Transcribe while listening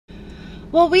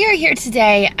Well, we are here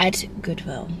today at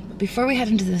Goodwill. Before we head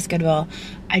into this Goodwill,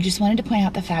 I just wanted to point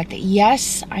out the fact that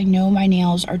yes, I know my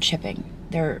nails are chipping.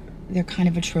 They're kind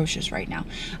of atrocious right now.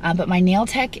 But my nail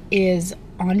tech is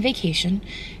on vacation,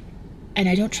 and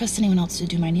I don't trust anyone else to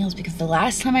do my nails because the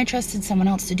last time I trusted someone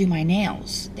else to do my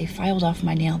nails, they filed off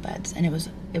my nail beds, and it was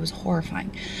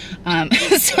horrifying.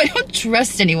 So I don't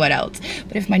trust anyone else.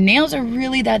 But if my nails are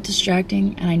really that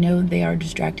distracting, and I know they are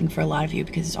distracting for a lot of you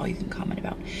because it's all you can comment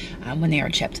about when they are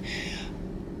chipped,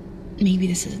 maybe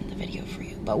this isn't the video for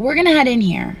you. But we're gonna head in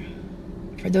here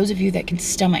for those of you that can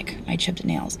stomach my chipped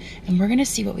nails, and we're gonna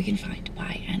see what we can find to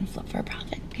buy and flip for a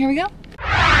profit. Here we go.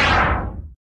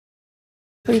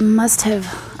 We must have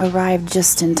arrived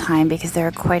just in time because there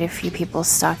are quite a few people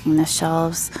stocking the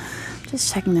shelves.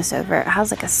 Just checking this over. It has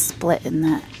like a split in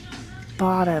the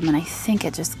bottom, and I think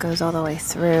it just goes all the way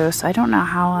through. So I don't know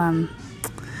how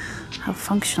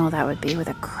functional that would be with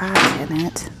a crack in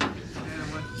it,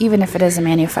 even if it is a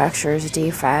manufacturer's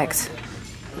defect.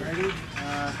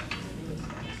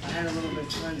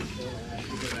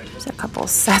 There's a couple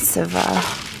sets of. I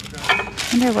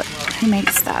wonder who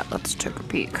makes that. Let's take a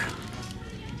peek.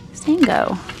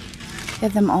 Sango. They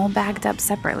have them all bagged up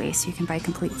separately, so you can buy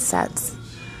complete sets.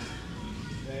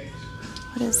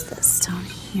 What is this down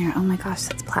here? Oh my gosh,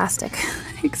 that's plastic.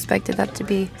 I expected that to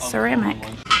be ceramic.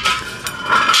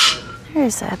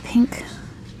 There's a pink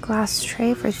glass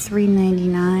tray for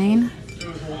 $3.99.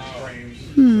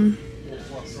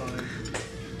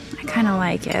 I kind of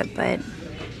like it, but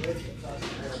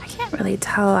I can't really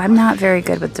tell. I'm not very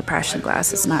good with depression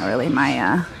glass. It's not really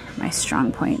my my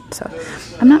strong point, so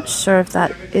I'm not sure if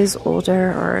that is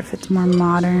older or if it's more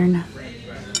modern.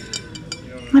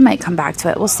 I might come back to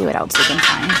it. We'll see what else we can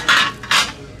find.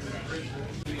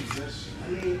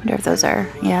 I wonder if those are,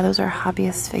 yeah, those are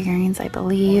hobbyist figurines, I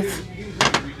believe.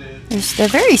 They're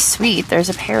very sweet. There's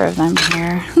a pair of them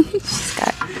here.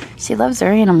 She loves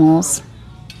her animals.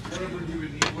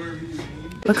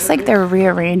 Looks like they're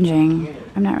rearranging.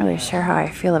 I'm not really sure how I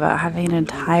feel about having an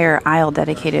entire aisle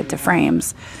dedicated to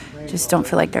frames. Just don't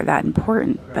feel like they're that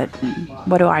important, but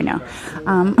what do I know?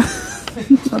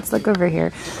 Let's look over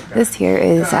here. This here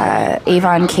is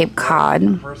Avon Cape Cod.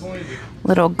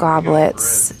 Little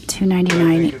goblets,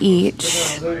 $2.99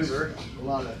 each.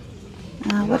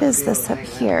 What is this up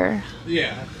here?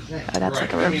 Oh, that's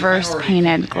like a reverse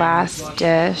painted glass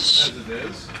dish.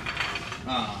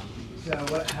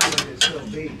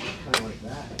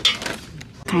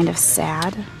 Kind of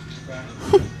sad.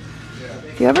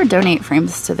 If you ever donate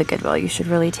frames to the Goodwill, you should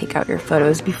really take out your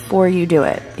photos before you do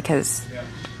it, because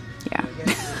yeah,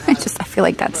 I feel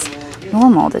like that's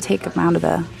normal to take them out of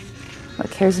the,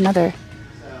 look, here's another.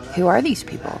 Who are these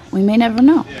people? We may never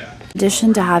know. In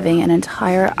addition to having an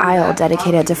entire aisle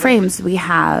dedicated to frames, we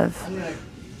have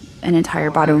an entire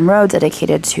bottom row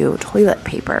dedicated to toilet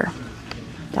paper.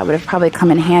 That would have probably come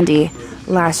in handy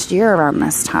last year around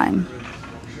this time.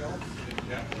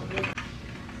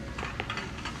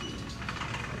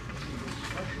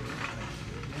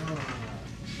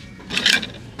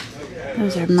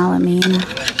 Those are melamine.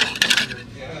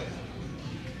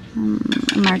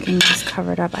 Marking is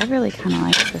covered up. I really kind of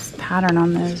like this pattern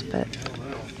on those, but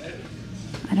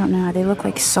I don't know. They look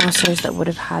like saucers that would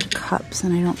have had cups,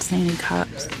 and I don't see any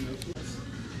cups.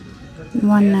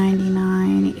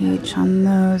 $1.99 each on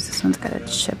those. This one's got a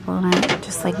chip on it,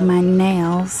 just like my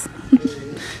nails.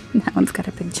 That one's got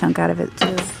a big chunk out of it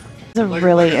too. These are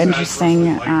really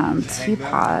interesting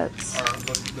teapots.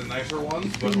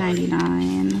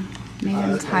 $3.99. Made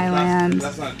in Thailand.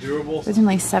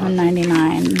 Originally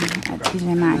 $7.99 at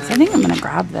TJ Maxx. I think I'm gonna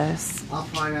grab this.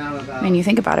 I mean, you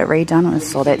think about it, Ray Dunn was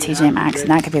sold at TJ Maxx, and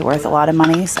that could be worth a lot of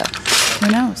money, so who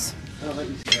knows?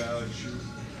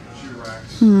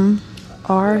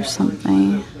 Or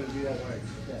something.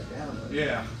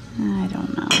 I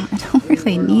don't know. I don't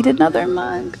really need another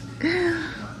mug.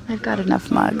 I've got enough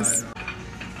mugs.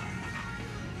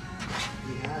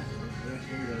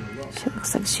 She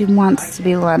looks like she wants to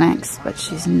be Lennox, but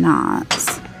she's not.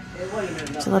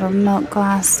 There's a little milk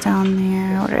glass down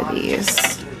there. What are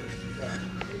these?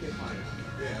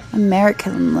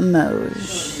 American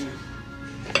Limoges.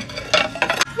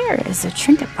 Here is a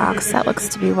trinket box. That looks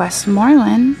to be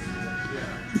Westmoreland.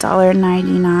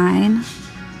 $1.99.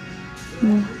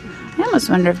 I almost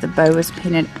wonder if the bow was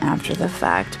painted after the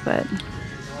fact, but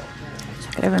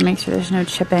check it over, make sure there's no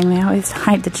chipping. They always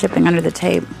hide the chipping under the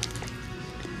tape.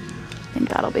 I think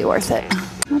that'll be worth it.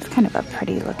 That's kind of a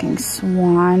pretty looking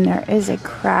swan. There is a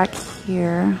crack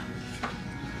here.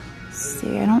 Let's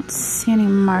see, I don't see any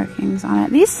markings on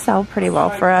it. These sell pretty well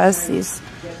for us, these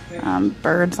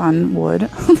birds on wood.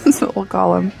 That's what we'll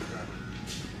call them.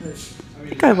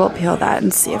 think I will peel that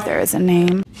and see if there is a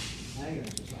name.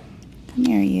 Come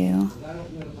here, you.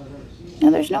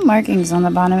 No, there's no markings on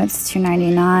the bottom. It's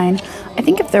 $2.99. I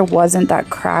think if there wasn't that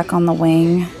crack on the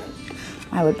wing,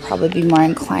 I would probably be more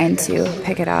inclined to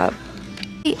pick it up.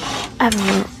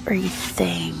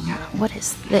 Everything. What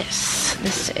is this?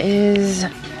 This is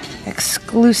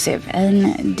exclusive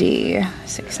ND,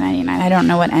 $6.99. I don't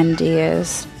know what ND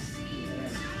is.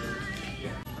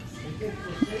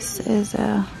 This is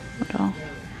a little,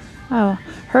 oh,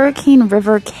 Hurricane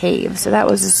River Cave. So that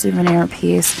was a souvenir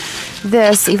piece.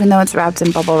 This, even though it's wrapped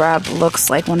in bubble wrap,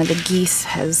 looks like one of the geese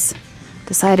has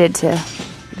decided to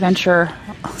venture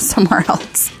somewhere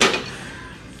else.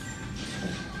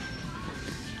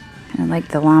 I like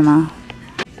the llama.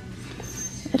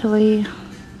 Italy.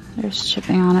 There's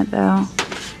shipping on it though.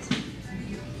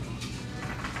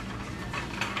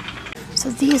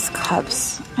 So these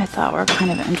cups I thought were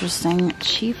kind of interesting.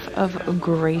 Chief of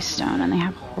Greystone, and they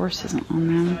have horses on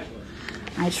them.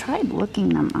 I tried looking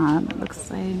them up. It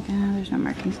looks like there's no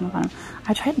markings on the bottom.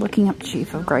 I tried looking up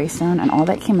Chief of Greystone, and all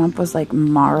that came up was like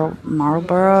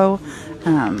Marlboro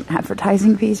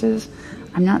advertising pieces.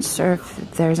 I'm not sure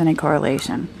if there's any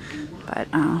correlation, but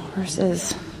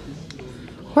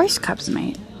horse cups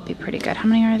might be pretty good. How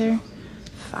many are there?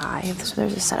 5. So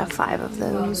there's a set of 5 of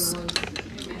those.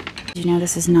 You know,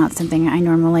 this is not something I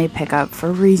normally pick up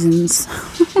for reasons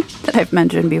that I've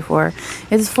mentioned before.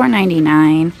 It's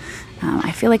 $4.99.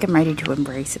 I feel like I'm ready to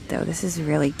embrace it though. This is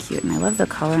really cute, and I love the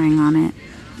coloring on it.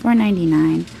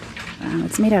 $4.99.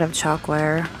 It's made out of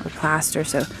chalkware or plaster,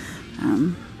 so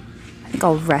I think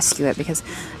I'll rescue it because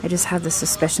I just have the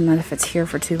suspicion that if it's here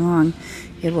for too long,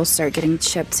 it will start getting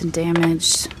chipped and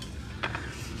damaged.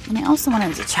 And I also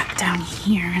wanted to check down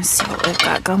here and see what we've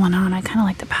got going on. I kind of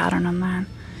like the pattern on that.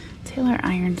 Taylor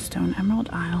Ironstone Emerald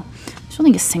Isle. There's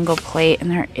only a single plate, and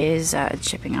there is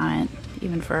chipping on it,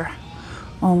 even for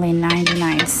only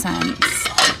 99 cents.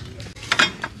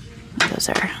 Those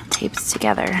are taped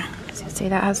together. So I'd say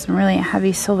that has some really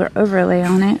heavy silver overlay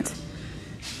on it.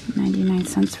 99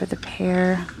 cents for the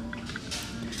pair.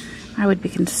 I would be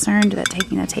concerned that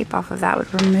taking the tape off of that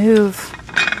would remove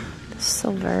the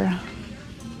silver.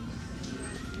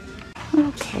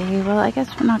 Okay, well, I guess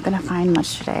we're not going to find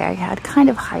much today. I had kind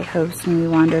of high hopes when we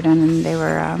wandered in and they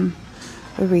were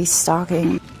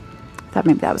restocking. I thought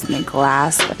maybe that was something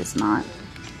glass, but it's not.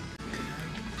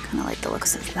 Kind of like the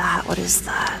looks of that. What is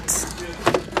that?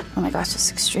 Oh my gosh,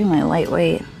 it's extremely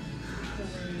lightweight.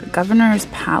 The Governor's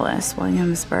Palace,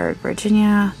 Williamsburg,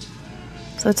 Virginia.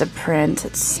 So it's a print.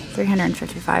 It's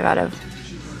 355 out of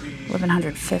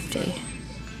 1150.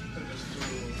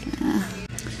 Yeah.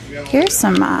 Here's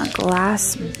some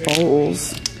glass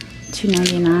bowls,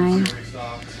 $2.99.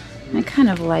 I kind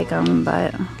of like them,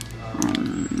 but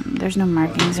there's no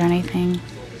markings or anything.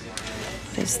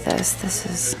 What is this? This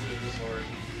is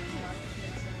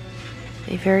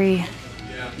a very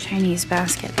Chinese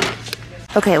basket.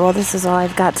 Okay, well, this is all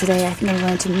I've got today. I think I'm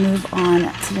going to move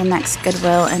on to the next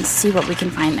Goodwill and see what we can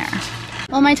find there.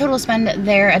 Well, my total spend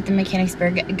there at the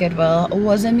Mechanicsburg Goodwill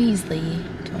was a measly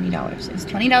 $20. It was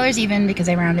 $20 even because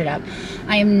I rounded up.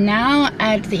 I am now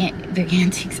at the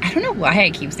Antiques. I don't know why I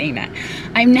keep saying that.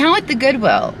 I'm now at the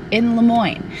Goodwill in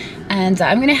Lemoyne, and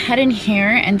I'm gonna head in here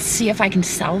and see if I can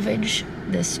salvage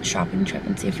this shopping trip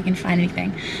and see if we can find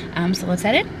anything. So let's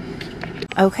head in.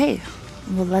 Okay,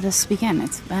 well, let us begin.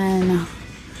 It's been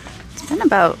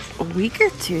about a week or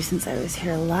two since I was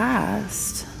here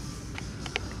last.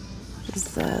 What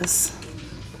is this?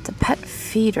 It's a pet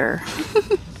feeder.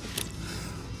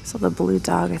 So the blue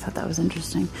dog, I thought that was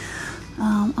interesting.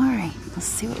 All right, let's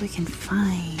see what we can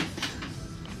find.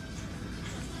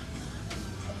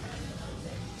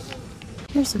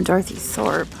 Here's some Dorothy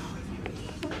Thorpe.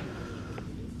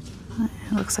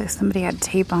 It looks like somebody had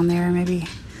tape on there, maybe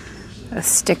a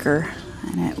sticker,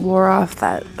 and it wore off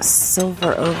that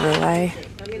silver overlay.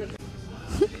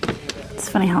 It's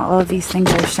funny how all of these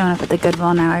things are showing up at the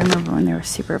Goodwill now. I remember when they were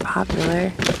super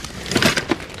popular.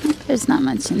 There's not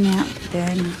much in that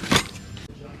bin.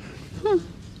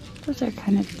 Those are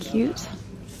kind of cute.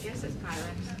 There's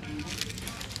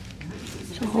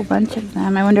a whole bunch of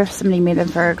them. I wonder if somebody made them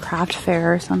for a craft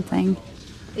fair or something.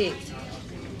 Yeah,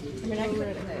 but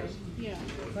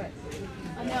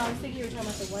I know, I was thinking you were talking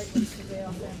about the white ones because they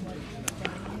also have white.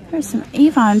 There's some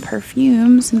Avon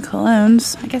perfumes and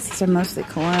colognes. I guess these are mostly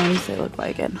colognes. They look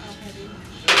like it.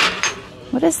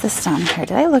 What is this down here?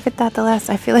 Did I look at that the last?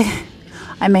 I feel like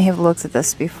I may have looked at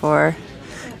this before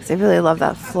because I really love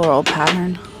that floral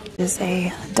pattern. This is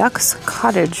a Duck's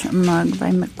Cottage mug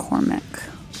by McCormick.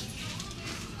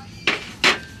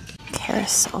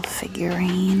 Carousel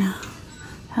figurine.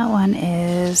 That one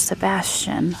is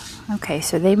Sebastian. Okay,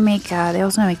 so they make, they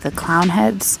also make the clown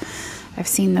heads. I've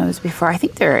seen those before. I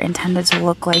think they're intended to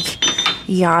look like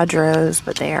Yadros,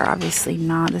 but they are obviously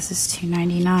not. This is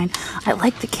 $2.99. I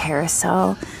like the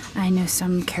carousel. I know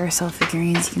some carousel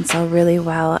figurines you can sell really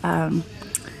well.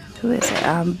 Who is it?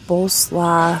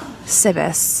 Bolslaw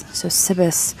Sibis. So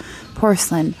Sibis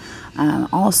Porcelain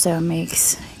also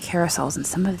makes carousels, and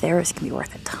some of theirs can be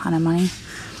worth a ton of money.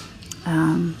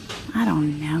 I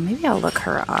don't know. Maybe I'll look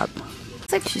her up.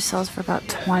 Looks like she sells for about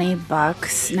 20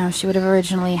 bucks. Now, she would have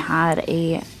originally had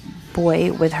a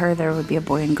boy with her. There would be a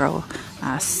boy and girl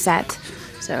set.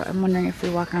 So I'm wondering if we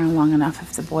walk around long enough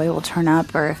if the boy will turn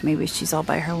up, or if maybe she's all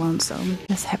by her lonesome.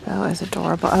 This hippo is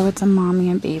adorable. Oh, it's a mommy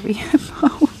and baby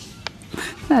hippo.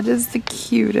 That is the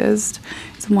cutest.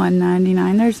 It's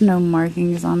 $1.99. There's no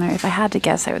markings on there. If I had to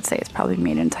guess, I would say it's probably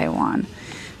made in Taiwan.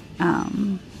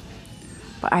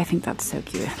 But I think that's so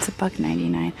cute. It's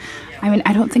 $1.99. I mean,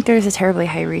 I don't think there's a terribly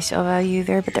high resale value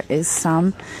there, but there is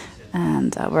some.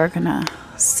 And we're gonna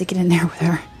stick it in there with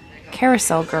our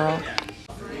carousel girl.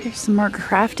 Here's some more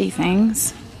crafty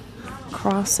things.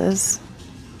 Crosses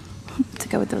to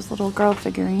go with those little girl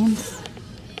figurines.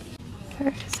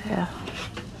 There's a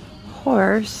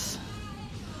horse.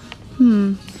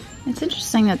 It's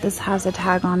interesting that this has a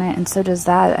tag on it, and so does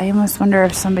that. I almost wonder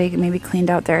if somebody maybe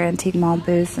cleaned out their antique mall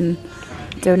booth and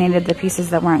donated the pieces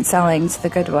that weren't selling to the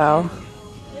Goodwill.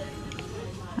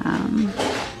 How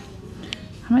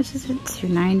much is it?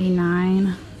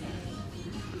 $2.99.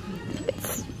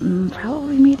 It's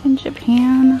probably made in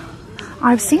Japan.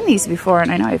 I've seen these before,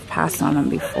 and I know I've passed on them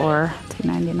before.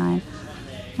 $2.99.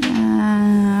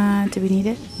 Do we need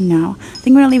it? No. I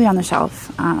think we're gonna leave it on the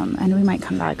shelf, and we might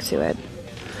come back to it.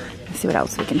 Let's see what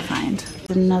else we can find.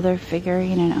 Another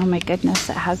figurine, and oh my goodness,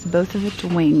 it has both of its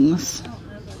wings.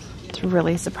 It's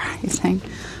really surprising.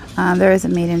 There is a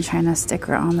made in China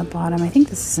sticker on the bottom. I think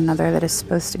this is another that is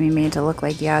supposed to be made to look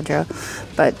like Yadro,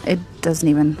 but it doesn't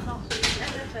even,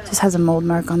 just has a mold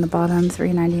mark on the bottom.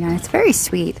 $3.99. It's very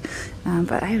sweet,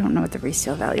 but I don't know what the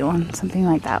resale value on something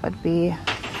like that would be.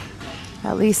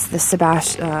 At least the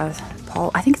Sebastian, Paul,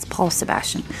 I think it's Paul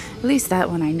Sebastian. At least that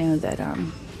one I know that,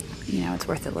 you know, it's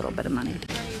worth a little bit of money.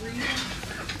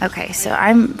 Okay, so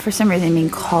I'm, for some reason, being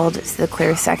called to the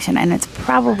clear section, and it's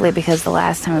probably because the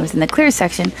last time I was in the clear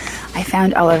section, I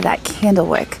found all of that candle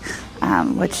wick,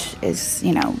 which is,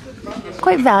 you know,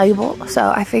 quite valuable. So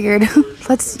I figured,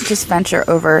 let's just venture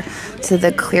over to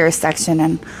the clear section,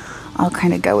 and I'll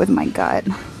kind of go with my gut.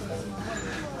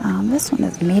 This one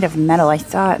is made of metal. I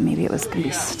thought maybe it was going to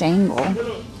be stangle.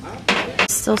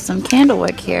 Still some candle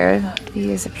wick here.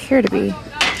 These appear to be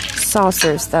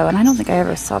saucers, though, and I don't think I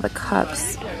ever saw the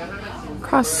cups.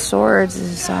 Crossed swords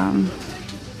is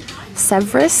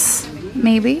Severus,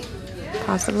 maybe,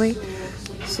 possibly.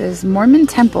 This is Mormon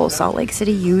Temple, Salt Lake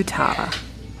City, Utah.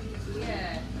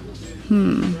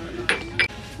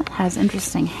 It has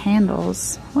interesting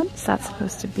handles. What is that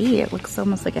supposed to be? It looks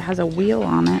almost like it has a wheel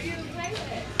on it.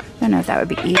 I don't know if that would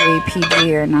be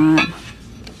EAPG or not.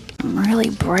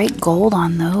 Really bright gold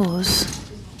on those.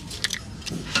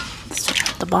 Let's check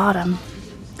out the bottom.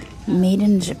 Made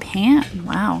in Japan.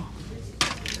 Wow.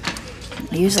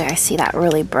 Usually I see that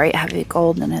really bright heavy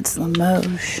gold and it's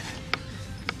Limoges.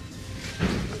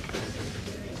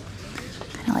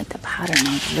 Kind of like the pattern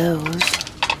of those.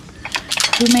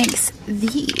 Who makes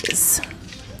these?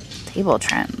 Table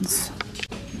Trends.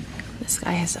 This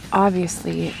guy has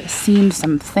obviously seen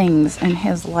some things in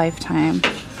his lifetime.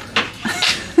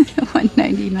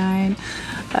 $1.99.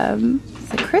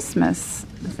 It's a Christmas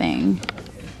thing.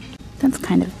 That's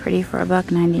kind of pretty for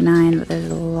 $1.99, but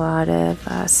there's a lot of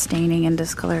staining and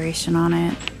discoloration on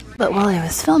it. But while I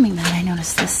was filming that, I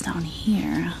noticed this down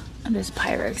here. It is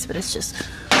Pyrex, but it's just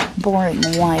boring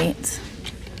white.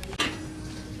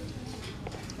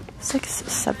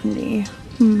 $6.70.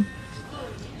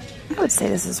 I would say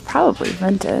this is probably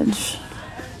vintage.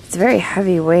 It's very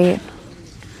heavyweight.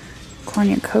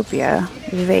 Cornucopia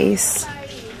vase.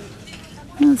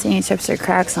 I don't see any chips or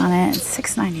cracks on it. It's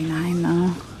 $6.99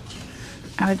 though.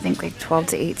 I would think like 12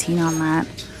 to 18 on that.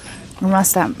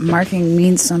 Unless that marking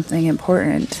means something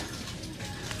important.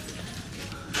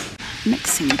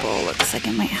 Mixing bowl looks like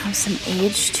it might have some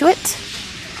age to it.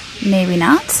 Maybe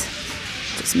not.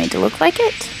 Just made to look like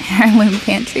it. Heirloom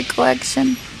pantry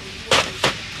collection.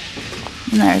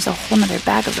 And there's a whole nother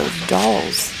bag of those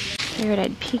dolls. Figured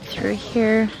I'd peek through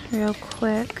here real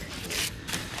quick.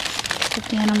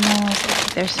 Stuffed animals.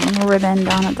 There's some ribbon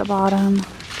down at the bottom.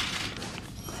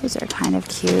 These are kind of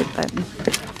cute, but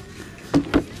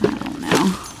I don't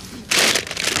know.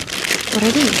 What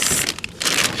are these?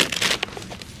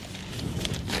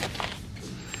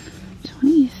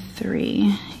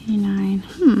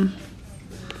 $2.99.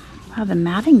 Wow, the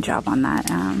matting job on that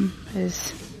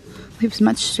leaves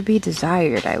much to be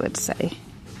desired, I would say.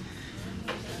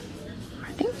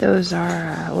 I think those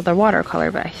are, well, they're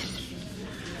watercolor, but I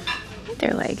think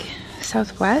they're like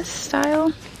Southwest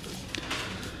style.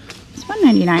 It's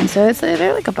 $1.99, so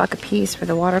they're like $1 a piece for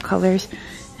the watercolors.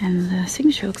 And the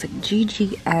signature looks like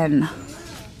GGN.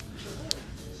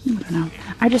 I don't know.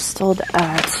 I just sold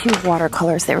 2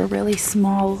 watercolors. They were really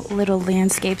small little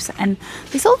landscapes, and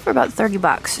they sold for about 30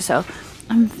 bucks. So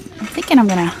I'm thinking I'm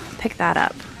gonna pick that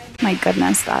up. My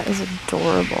goodness, that is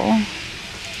adorable.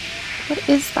 What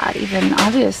is that even?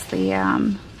 Obviously,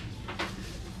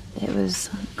 it was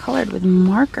colored with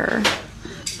marker,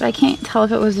 but I can't tell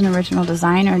if it was an original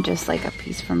design or just like a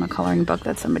piece from a coloring book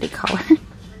that somebody colored.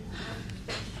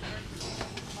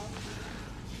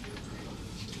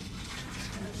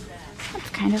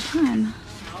 Kind of fun.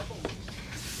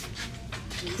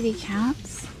 Kitty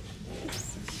cats.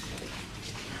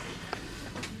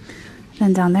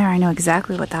 Then down there, I know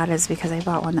exactly what that is because I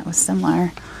bought one that was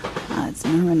similar. It's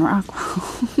in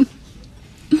Rockwell.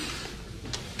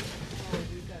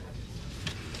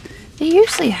 They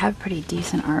usually have pretty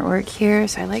decent artwork here,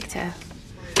 so I like to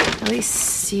at least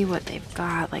see what they've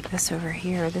got. Like this over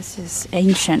here. This is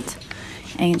ancient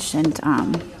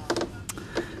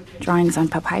drawings on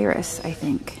papyrus, I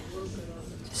think.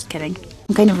 Just kidding.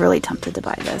 I'm kind of really tempted to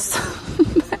buy this.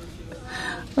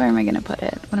 Where am I gonna put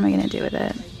it? What am I gonna do with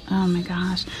it? Oh my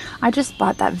gosh. I just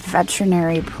bought that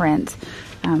veterinary print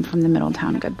from the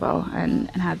Middletown Goodwill and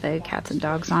had the cats and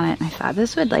dogs on it, and I thought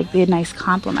this would like be a nice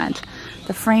compliment.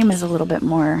 The frame is a little bit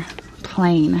more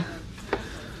plain,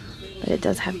 but it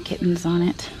does have kittens on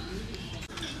it.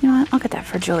 You know what? I'll get that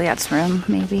for Juliet's room,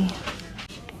 maybe.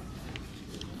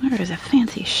 Where is a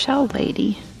fancy shell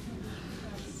lady?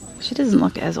 She doesn't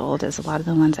look as old as a lot of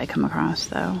the ones I come across,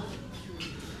 though.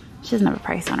 She doesn't have a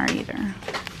price on her either.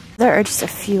 There are just a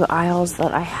few aisles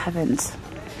that I haven't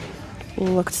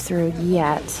looked through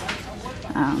yet.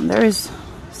 There is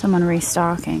someone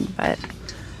restocking, but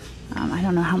I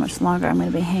don't know how much longer I'm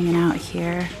going to be hanging out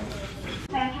here.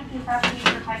 I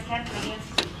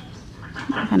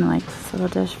kind of like this little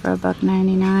dish for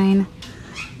 $1.99.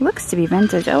 Looks to be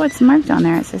vintage. Oh, it's marked on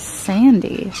there. It says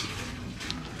Sandy.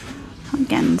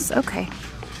 Pumpkins. Okay.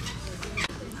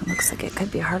 It looks like it could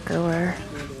be hardware.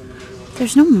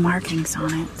 There's no markings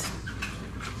on it.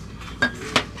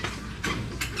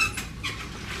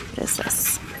 What is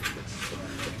this?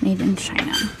 Made in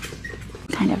China.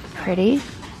 Kind of pretty.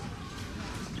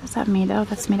 What's that made of?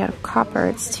 That's made out of copper.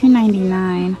 It's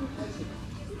 $2.99.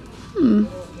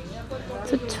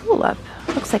 It's a tulip.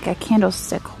 Looks like a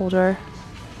candlestick holder.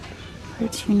 For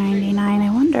 $2.99. I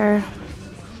wonder.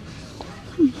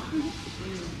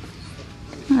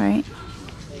 Alright.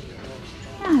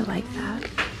 Yeah, I like that.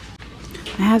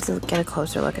 I have to get a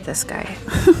closer look at this guy.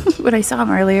 When I saw him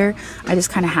earlier, I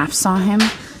just kind of half saw him.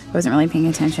 I wasn't really paying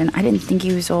attention. I didn't think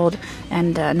he was old,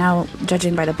 and now,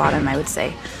 judging by the bottom, I would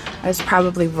say I was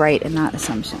probably right in that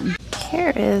assumption.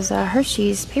 Here is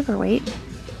Hershey's Paperweight.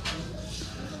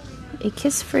 A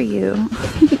Kiss for You.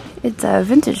 It's a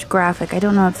vintage graphic. I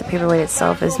don't know if the paperweight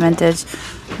itself is vintage.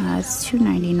 It's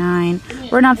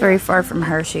 $2.99. We're not very far from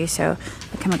Hershey, so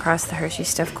I come across the Hershey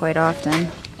stuff quite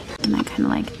often. And I kind of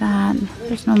like that.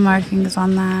 There's no markings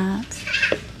on that.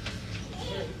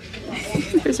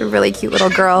 There's a really cute little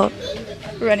girl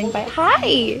running by.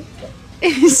 Hi!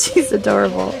 She's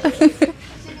adorable.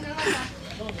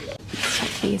 Check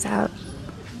these out.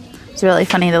 It's really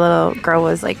funny. The little girl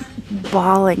was like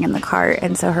bawling in the cart,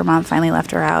 and so her mom finally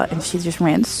left her out, and she just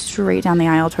ran straight down the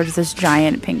aisle towards this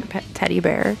giant pink teddy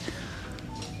bear.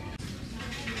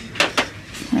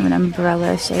 Kind of an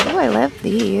umbrella shape. Oh, I love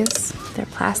these. They're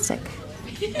plastic.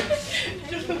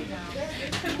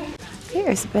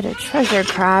 Here's a bit of treasure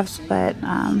crafts, but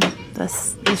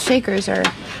the shakers are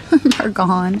are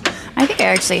gone. I think I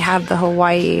actually have the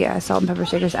Hawaii salt and pepper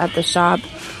shakers at the shop.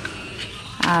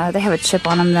 They have a chip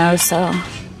on them though, so...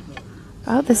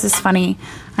 Oh, this is funny.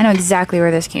 I know exactly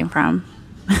where this came from.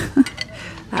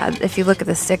 If you look at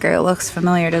the sticker, it looks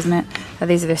familiar, doesn't it?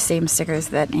 These are the same stickers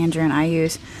that Andrew and I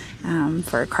use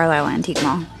for Carlisle Antique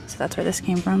Mall. So that's where this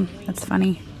came from. That's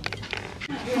funny.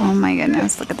 Oh my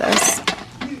goodness, look at this.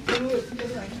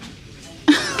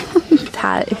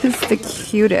 That is the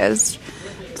cutest.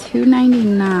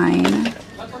 $2.99.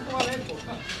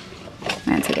 I'm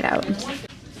gonna take it out.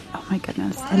 Oh my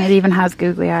goodness. And it even has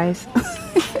googly eyes.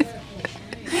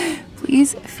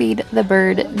 Please feed the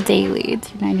bird daily.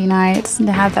 $2.99. It doesn't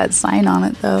have that sign on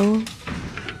it though.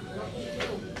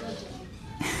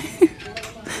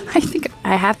 I think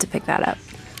I have to pick that up.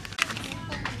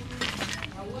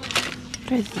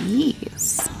 What are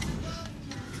these?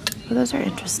 Oh, those are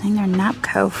interesting. They're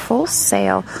Napco full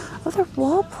sale. Oh, they're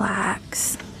wall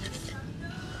plaques.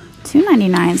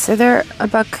 $2.99, so they're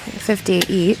 $1.50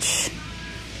 each.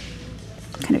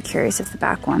 Kind of curious if the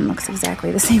back one looks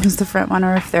exactly the same as the front one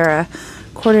or if they're a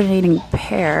coordinating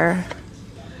pair.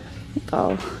 I think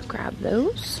I'll grab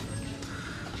those.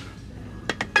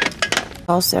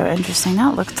 Also interesting,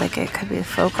 that looks like it could be a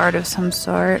folk art of some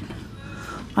sort.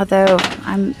 Although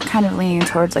I'm kind of leaning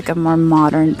towards like a more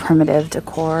modern, primitive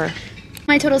decor.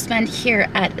 My total spend here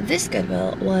at this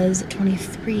Goodwill was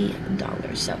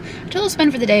 $23. So total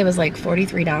spend for the day was like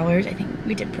 $43. I think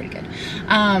we did pretty good.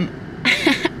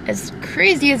 As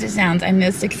crazy as it sounds, I'm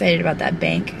most excited about that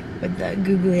bank with the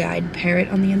googly-eyed parrot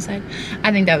on the inside.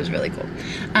 I think that was really cool.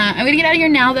 I'm gonna get out of here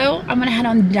now though. I'm gonna head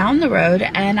on down the road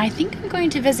and I think I'm going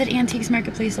to visit Antiques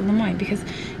Marketplace of Lemoyne because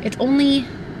it's only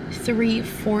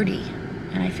 $3.40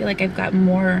 and I feel like I've got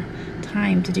more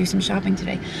time to do some shopping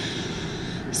today.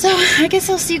 So I guess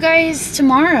I'll see you guys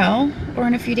tomorrow or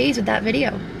in a few days with that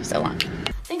video. So long.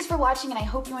 Thanks for watching and I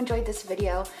hope you enjoyed this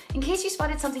video. In case you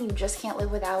spotted something you just can't live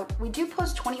without, we do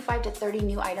post 25 to 30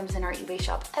 new items in our eBay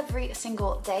shop every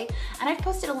single day, and I've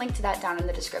posted a link to that down in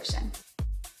the description.